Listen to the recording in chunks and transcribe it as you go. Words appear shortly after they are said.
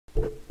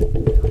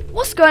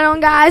What's going on,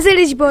 guys? It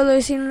is your boy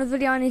Lucy in another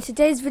video, and in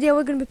today's video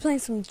we're going to be playing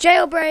some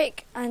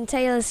Jailbreak, and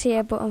Taylor's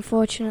here, but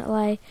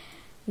unfortunately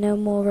no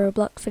more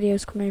Roblox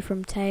videos coming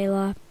from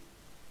Taylor.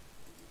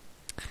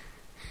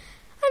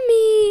 I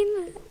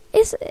mean,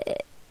 it's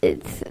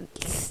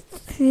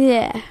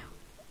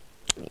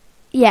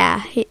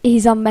yeah,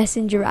 he's on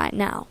Messenger right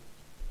now.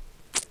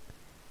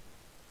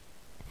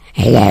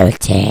 Hello,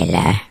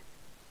 Taylor.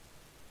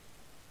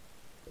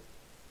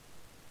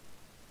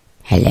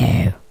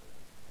 Hello.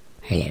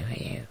 Hello.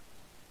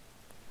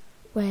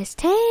 Where's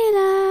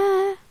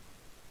Taylor?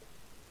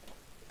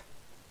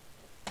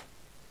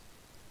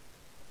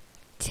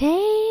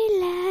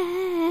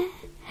 Taylor.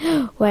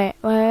 Wait.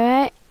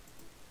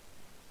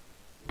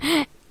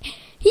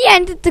 He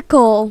ended the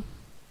call.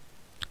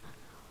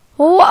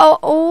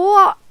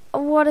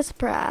 What a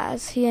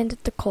surprise. He ended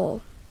the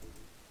call.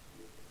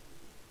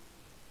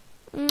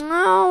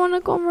 I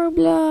wanna go on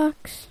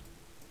Roblox.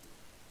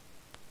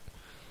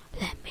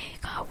 Let me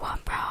go on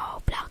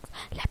Roblox.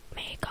 Let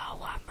me go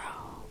on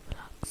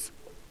Roblox.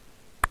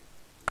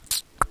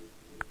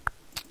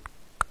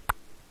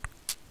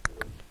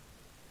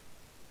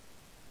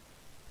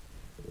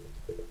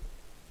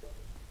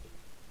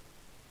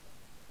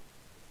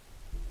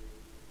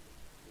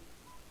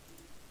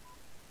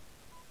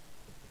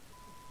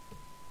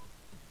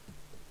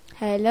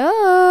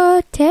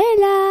 Hello,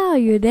 Taylor, are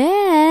you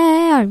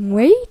there? I'm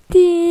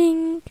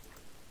waiting.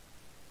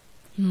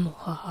 He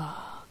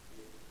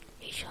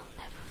shall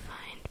never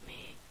find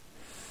me.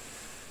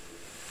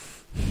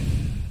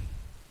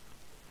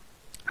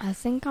 I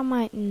think I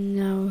might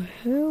know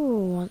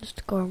who wants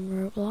to go on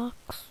Roblox.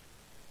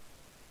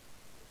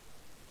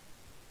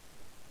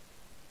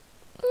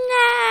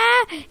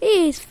 Nah,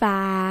 he's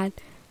fine.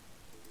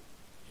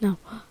 No.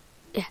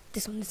 Yeah,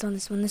 this one.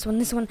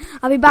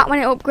 I'll be back when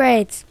it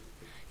upgrades.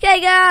 Okay,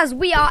 guys,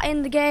 we are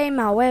in the game.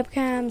 Our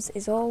webcams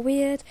is all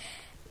weird.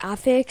 I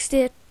fixed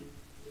it.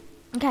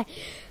 Okay,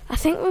 I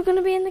think we're going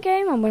to be in the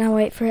game. I'm going to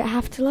wait for it to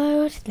have to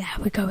load. There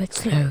we go,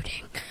 it's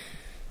loading.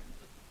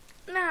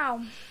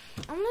 Now,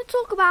 I'm going to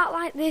talk about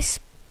like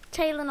this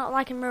Taylor not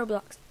liking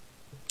Roblox.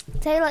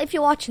 Taylor, if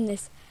you're watching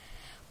this,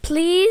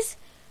 please,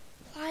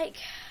 like,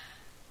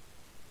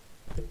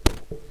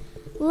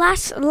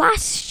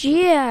 last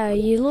year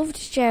you loved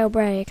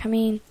Jailbreak. I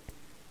mean,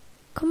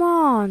 come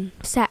on,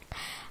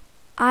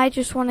 I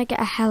just want to get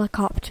a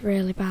helicopter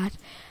really bad.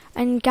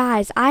 And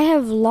guys, I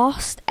have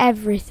lost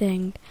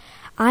everything.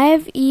 I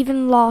have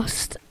even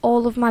lost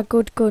all of my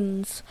good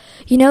guns.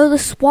 You know the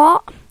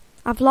SWAT?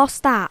 I've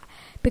lost that.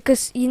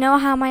 Because you know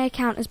how my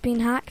account has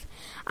been hacked?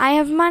 I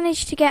have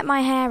managed to get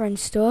my hair and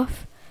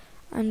stuff.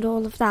 And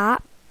all of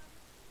that.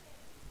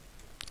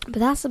 But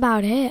that's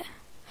about it.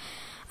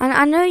 And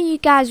I know you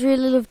guys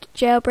really loved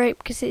Jailbreak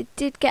because it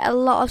did get a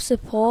lot of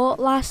support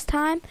last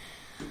time.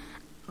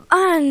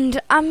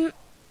 And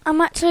I'm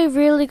actually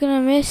really going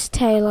to miss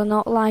Taylor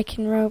not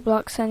liking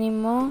Roblox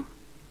anymore.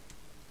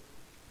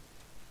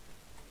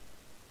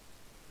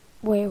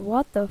 Wait,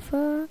 what the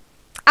fuck?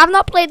 I've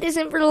not played this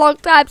in for a long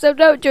time, so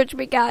don't judge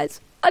me, guys.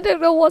 I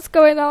don't know what's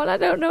going on. I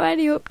don't know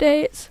any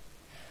updates.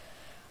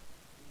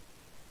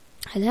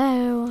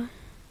 Hello?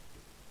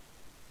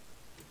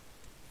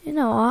 You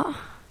know what?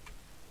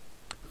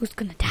 Who's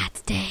gonna die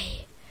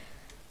today?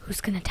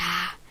 Who's gonna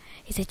die?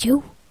 Is it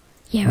you?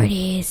 Yeah, it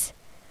is.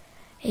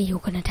 Hey, you're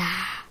gonna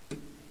die.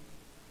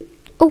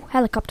 Oh,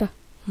 helicopter.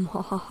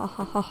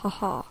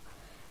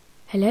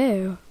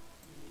 Hello.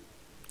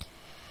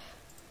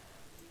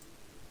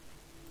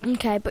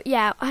 Okay, but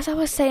yeah, as I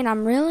was saying,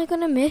 I'm really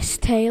gonna miss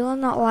Taylor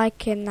not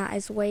liking that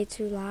is way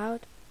too loud.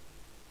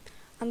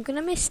 I'm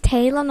gonna miss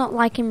Taylor not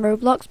liking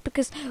Roblox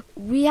because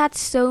we had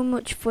so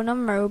much fun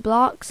on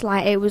Roblox.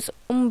 Like, it was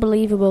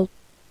unbelievable.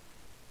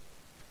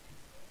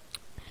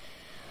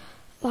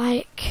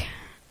 Like,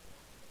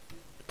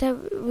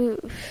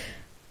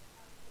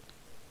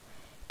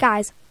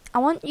 guys, I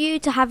want you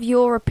to have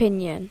your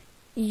opinion.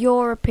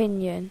 Your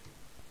opinion.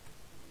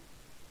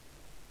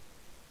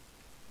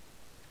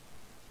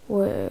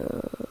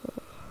 Whoa.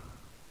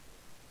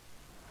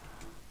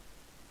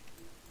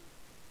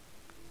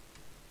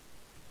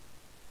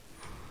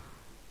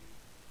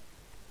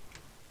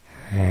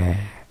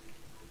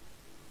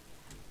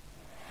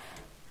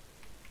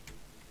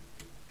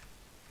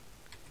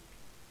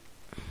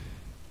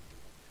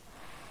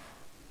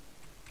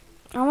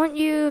 I want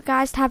you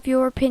guys to have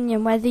your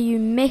opinion whether you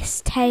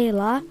miss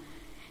Taylor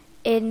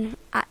in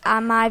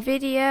my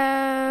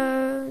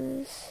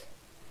videos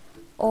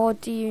or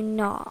do you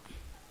not.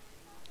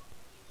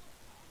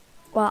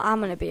 Well, I'm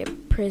going to be a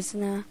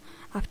prisoner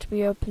after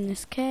we open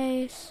this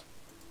case.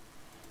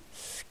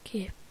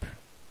 Skip.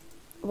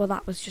 Well,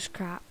 that was just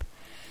crap.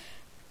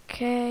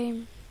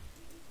 Okay.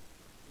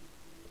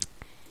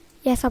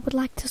 Yes, I would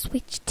like to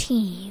switch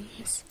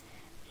teams.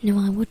 No,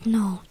 I would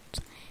not.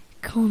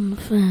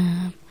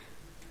 Confirm.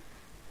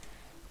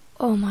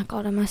 Oh my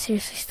god, am I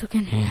seriously stuck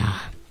in here?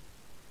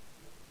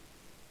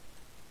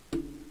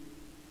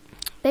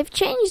 They've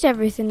changed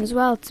everything as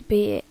well to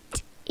be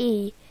it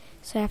E.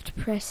 So I have to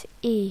press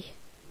E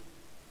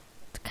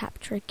to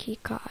capture a key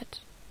card.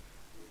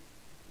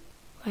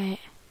 Wait.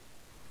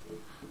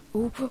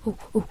 Ooh, ooh, ooh,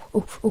 ooh,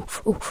 ooh,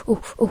 ooh,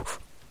 ooh, ooh.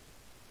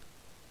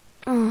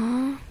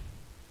 Aww.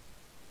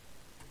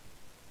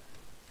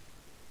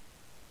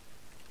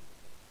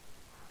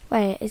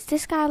 Wait, is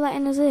this guy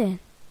letting us in?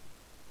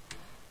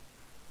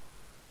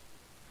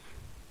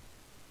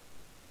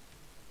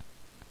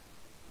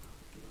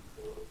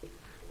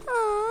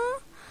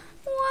 Aww,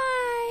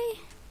 why?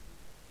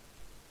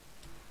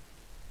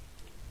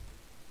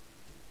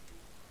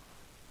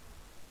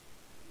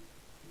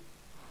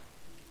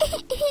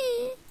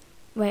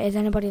 Wait, has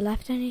anybody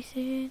left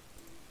anything?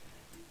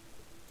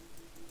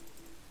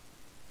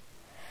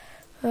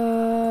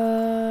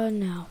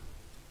 No.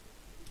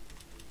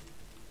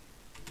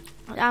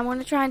 I'm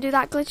gonna try and do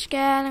that glitch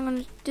again. I'm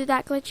gonna do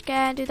that glitch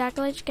again, do that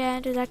glitch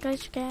again, do that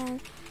glitch again.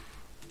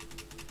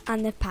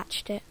 And they've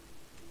patched it.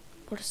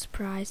 What a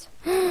surprise.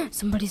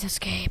 Somebody's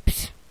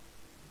escaped.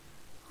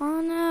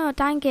 Oh no,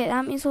 dang it,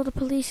 that means all the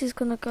police is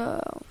gonna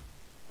go.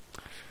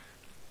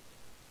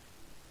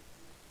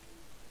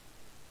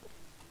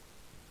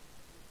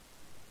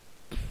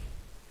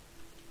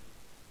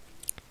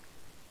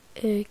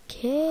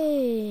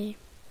 Okay.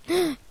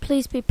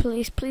 Please be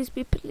police, please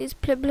be police,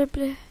 blah blah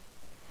blah.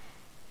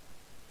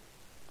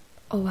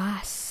 Oh,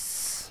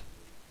 ass.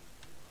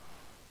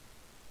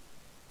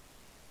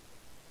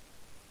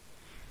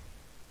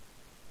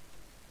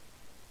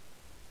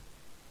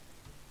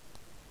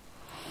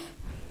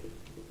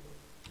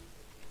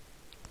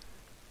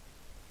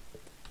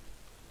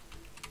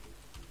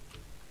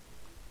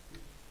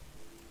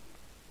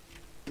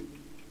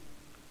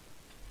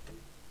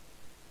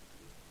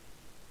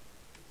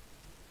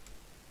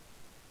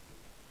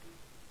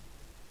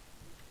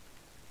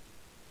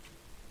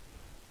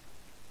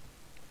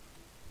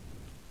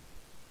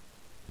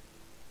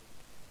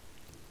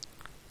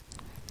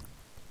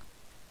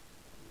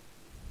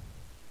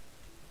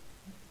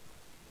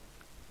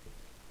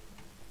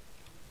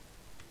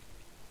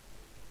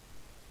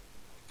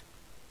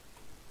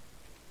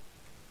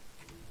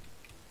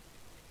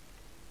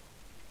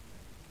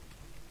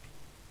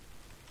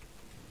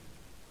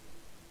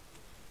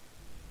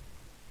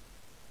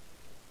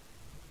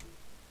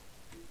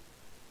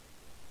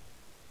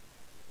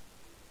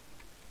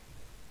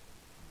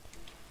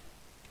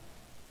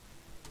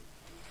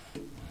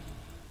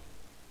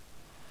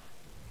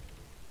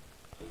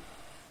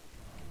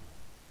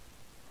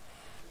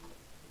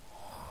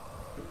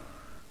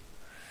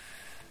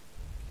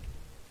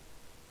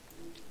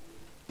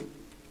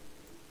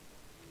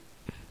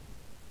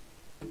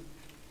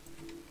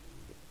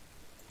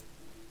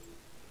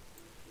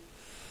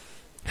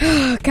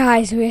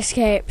 Guys, we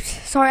escaped.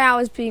 Sorry I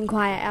was being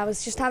quiet. I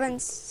was just having...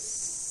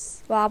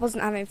 well, I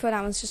wasn't having fun.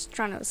 I was just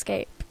trying to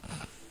escape.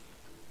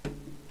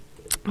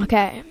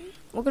 Okay.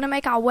 We're going to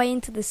make our way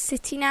into the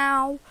city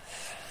now.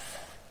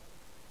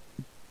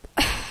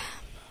 If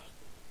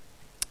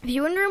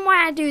you're wondering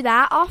why I do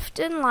that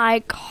often,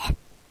 like...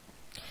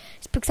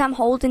 it's because I'm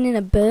holding in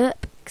a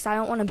burp. Because I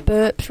don't want to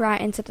burp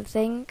right into the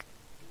thing.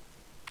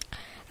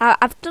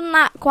 I've done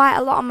that quite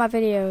a lot on my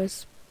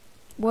videos.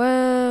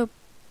 Whoa.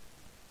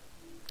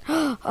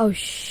 Oh,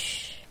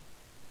 shh.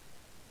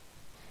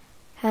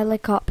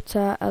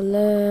 Helicopter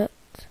alert.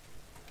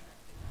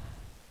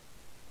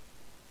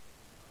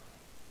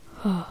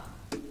 Oh.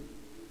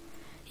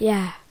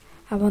 Yeah,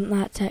 I want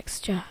that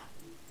texture.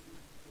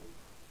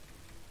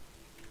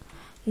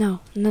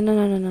 No.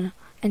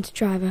 Enter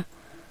driver.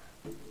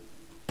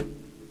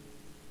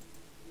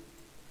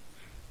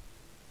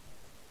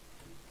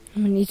 I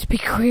need to be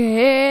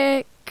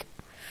quick.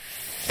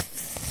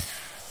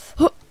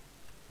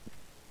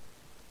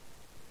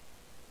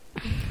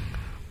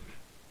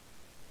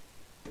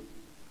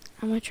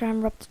 I'm gonna try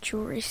and rob the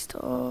jewelry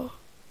store.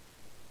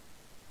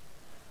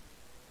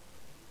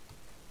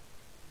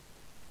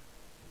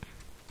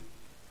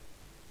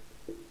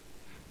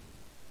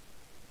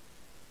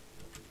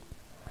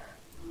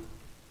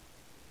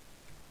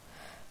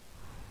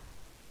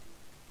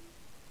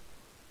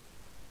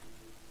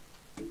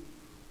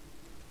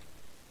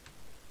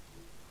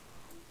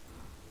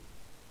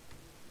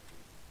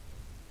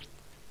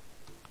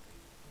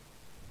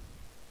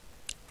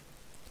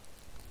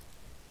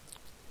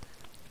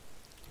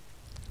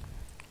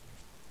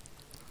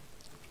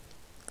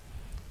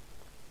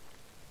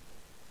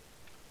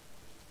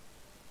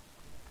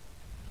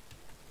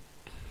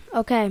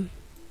 Okay,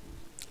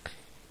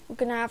 we're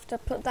gonna have to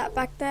put that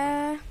back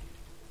there,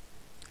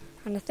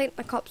 and I think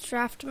the cops are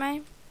after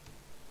me.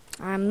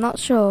 I'm not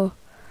sure,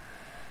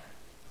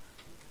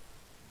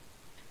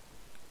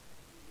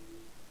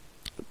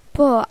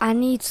 but I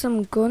need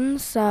some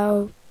guns,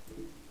 so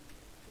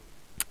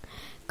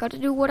gotta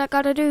do what I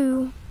gotta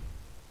do.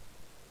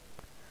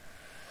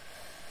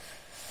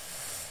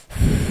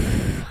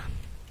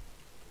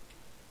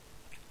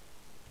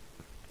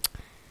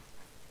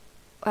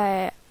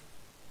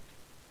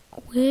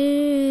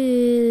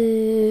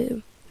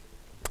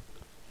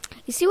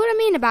 You see what I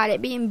mean about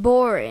it being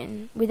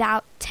boring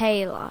without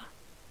Taylor?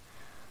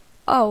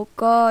 Oh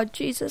God,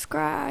 Jesus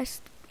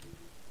Christ.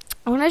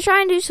 I want to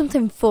try and do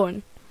something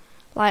fun.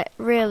 Like,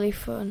 really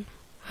fun.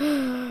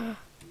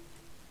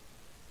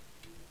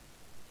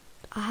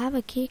 I have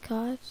a key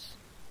card.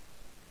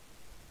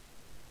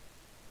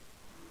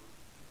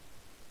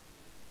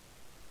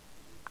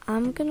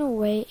 I'm gonna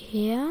wait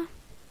here.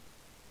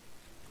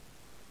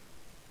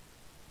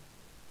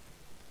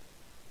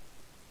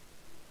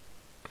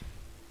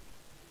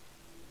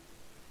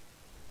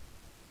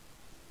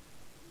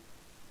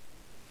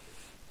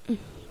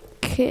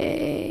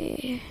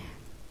 Okay.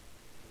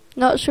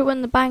 Not sure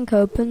when the bank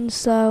opens,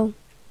 so...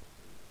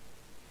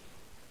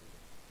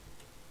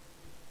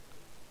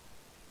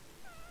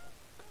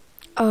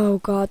 Oh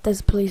god, there's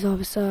a police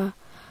officer.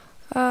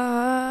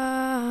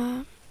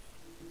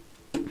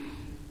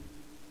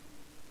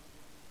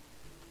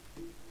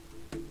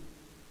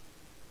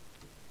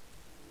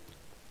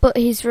 But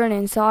he's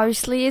running, so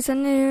obviously he's a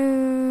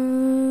noob.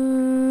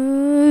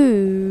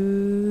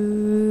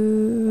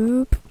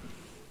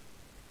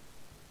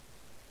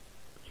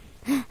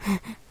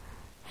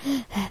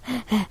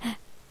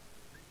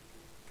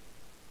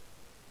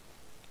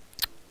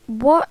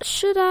 What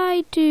should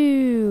I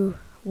do?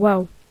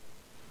 Whoa.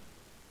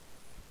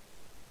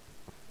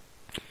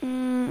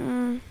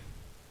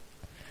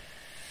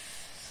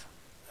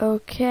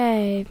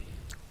 Okay.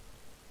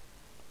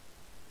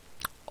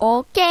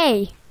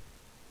 Okay.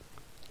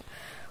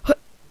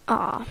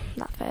 Ah,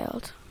 that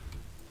failed.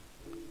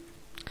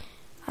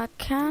 I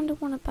kinda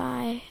wanna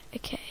buy a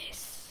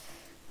case,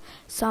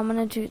 so I'm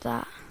gonna do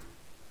that.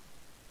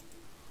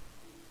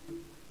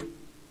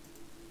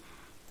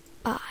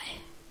 Buy.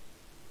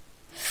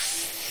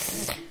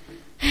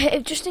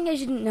 Just in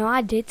case you didn't know,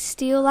 I did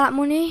steal that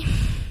money.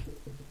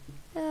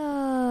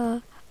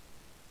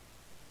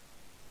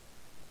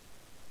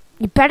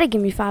 You better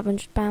give me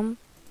 £500,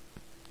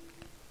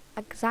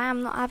 because I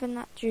am not having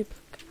that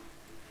duplicate.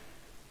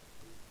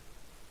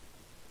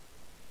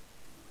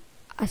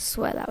 I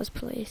swear that was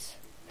police.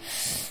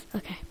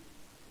 Okay.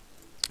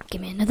 Give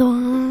me another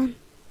one.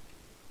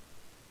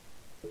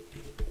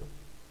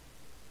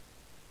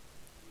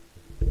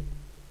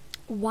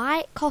 Why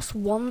it costs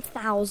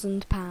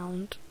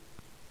 £1,000?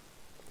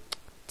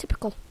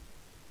 Typical.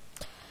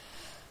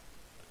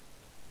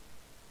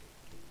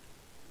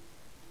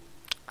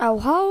 Oh,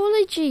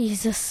 holy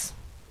Jesus.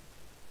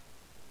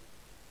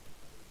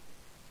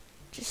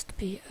 Just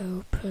be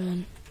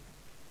open.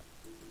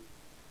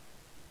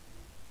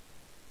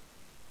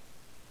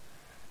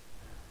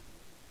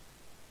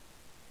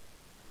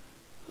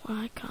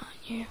 Why can't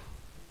you?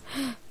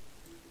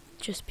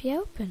 Just be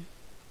open.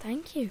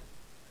 Thank you.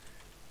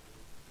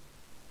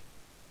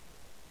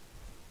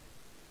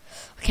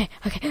 Okay.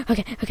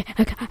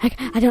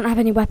 I don't have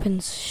any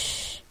weapons.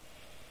 Shh.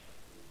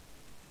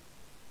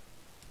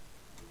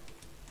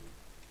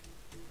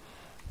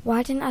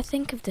 Why didn't I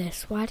think of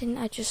this? Why didn't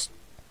I just...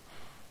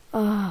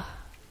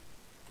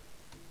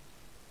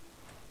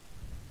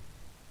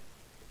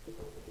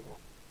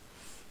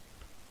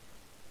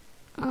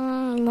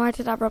 Why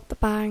did I rob the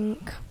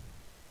bank?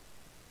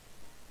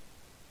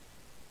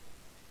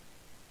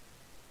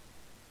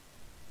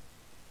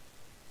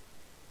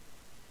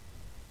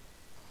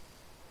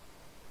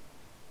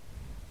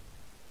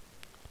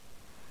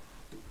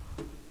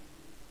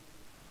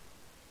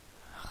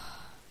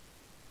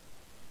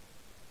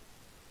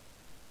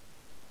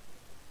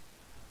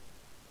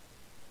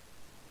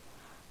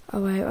 Oh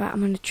wait,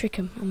 I'm gonna trick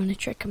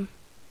him.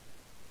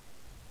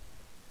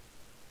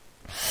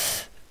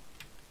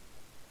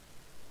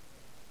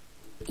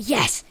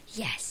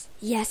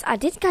 Yes, I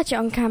did catch it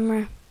on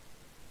camera.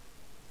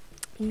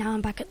 Now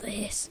I'm back at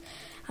this.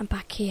 I'm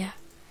back here.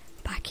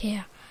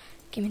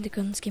 Give me the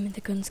guns.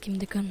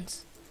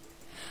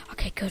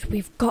 Okay, good,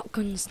 we've got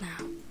guns now.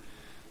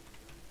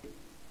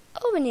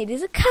 All we need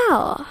is a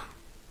car.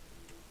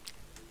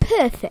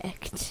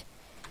 Perfect.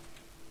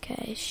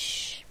 Okay,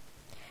 shh.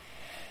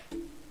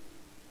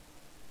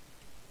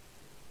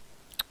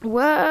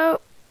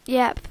 Whoa.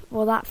 Yep,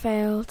 well that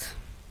failed.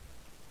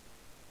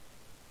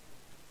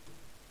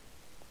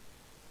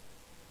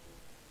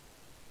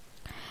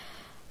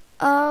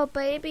 Oh,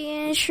 baby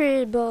and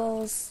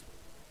shribbles.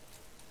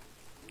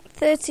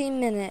 13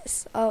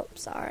 minutes. Oh,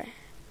 sorry.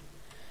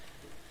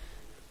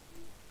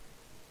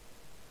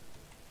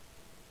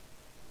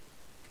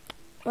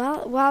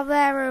 Well, while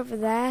they're over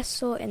there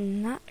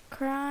sorting that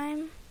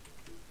crime,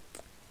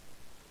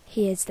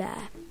 he is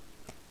there.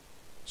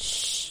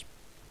 Shh.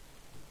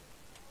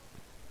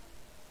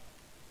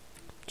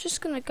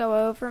 Just gonna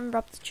go over and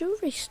rob the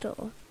jewelry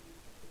store.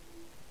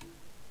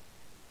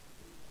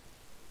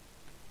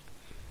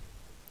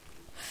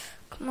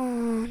 Come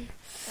on.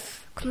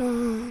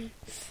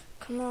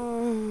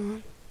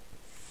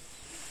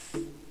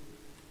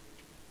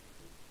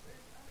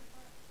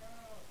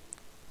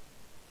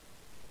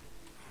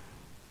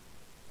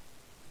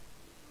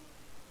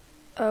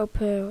 Oh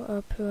poo.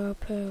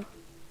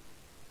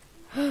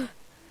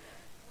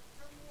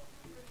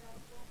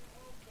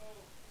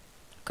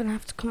 Gonna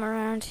have to come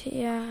around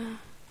here.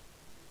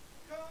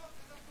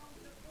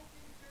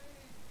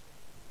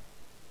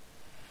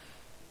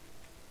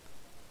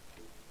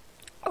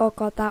 Oh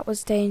god, that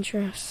was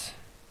dangerous.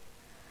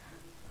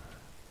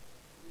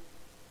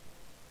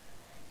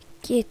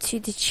 Get to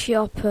the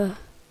chopper.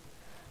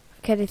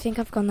 Okay, they think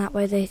I've gone that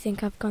way. They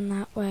think I've gone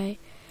that way.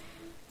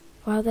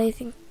 Well, they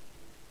think...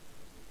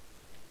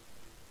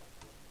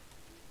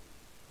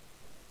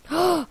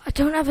 Oh, I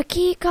don't have a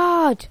key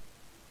card.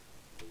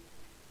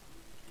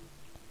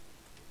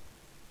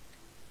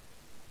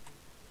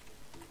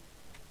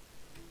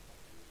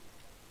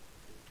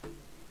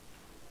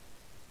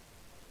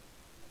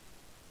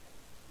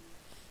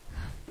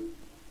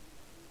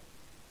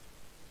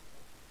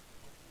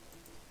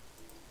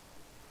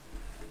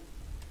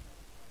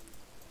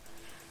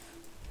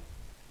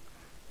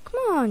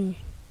 Come on.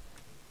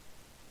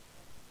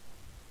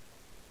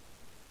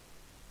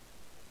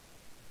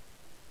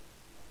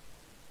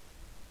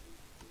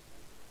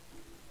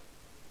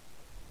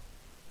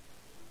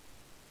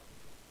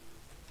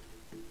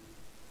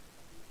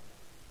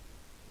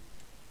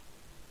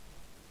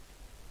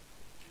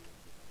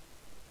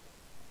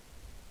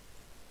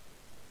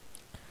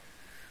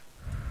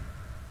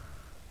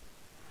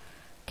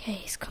 Okay,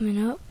 he's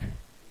coming up.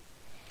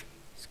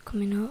 He's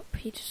coming up.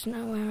 He doesn't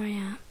know where I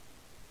am.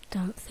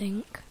 Don't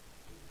think.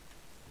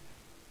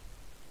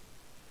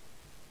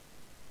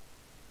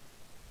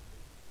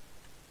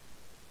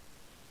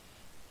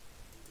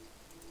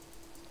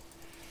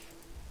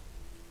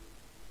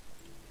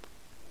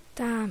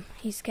 Damn,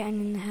 he's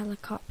getting in the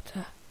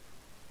helicopter.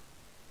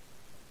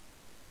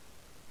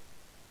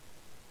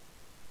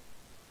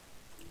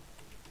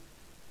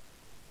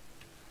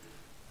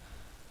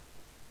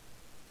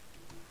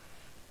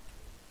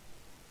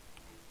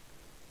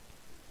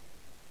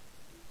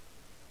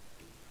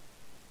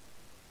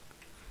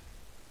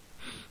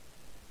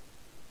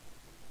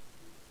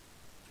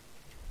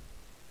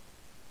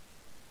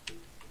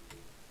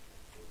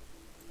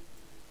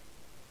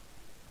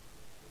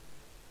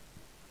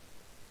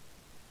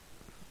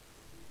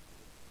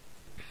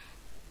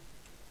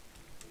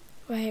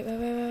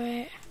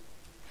 Wait.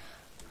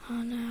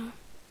 Oh no.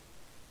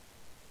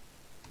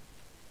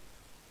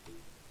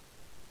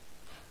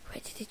 Where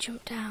did he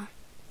jump down?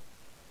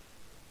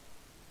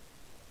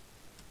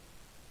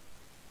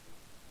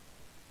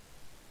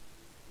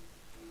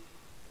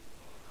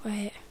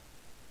 Wait.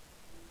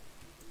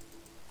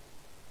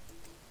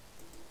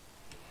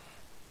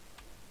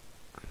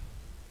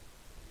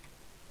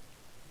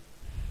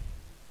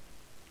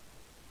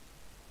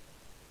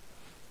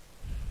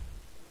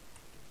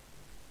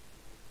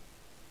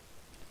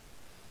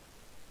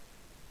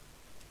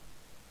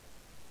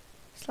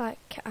 It's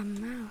like a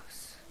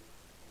mouse.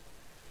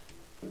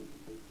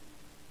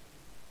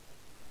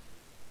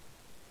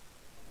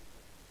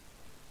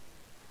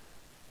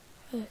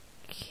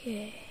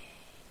 Okay.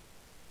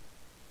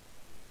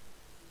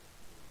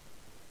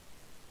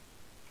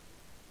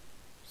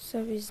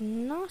 So he's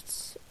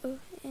not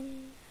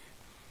in.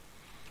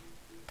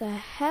 The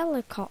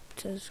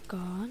helicopter's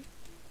gone.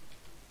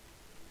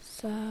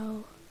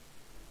 So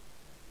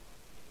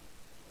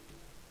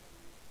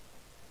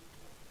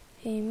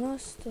he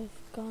must have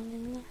gone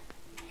in the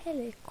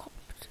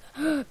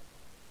helicopter.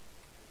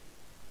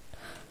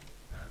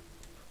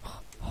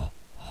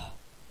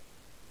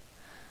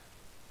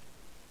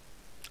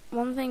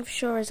 One thing for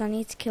sure is I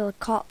need to kill a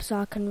cop so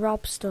I can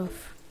rob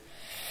stuff.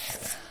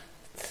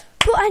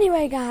 But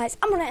anyway, guys,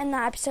 I'm going to end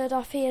that episode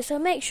off here. So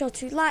make sure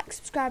to like,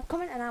 subscribe,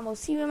 comment, and I will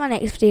see you in my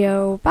next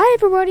video. Bye,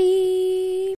 everybody.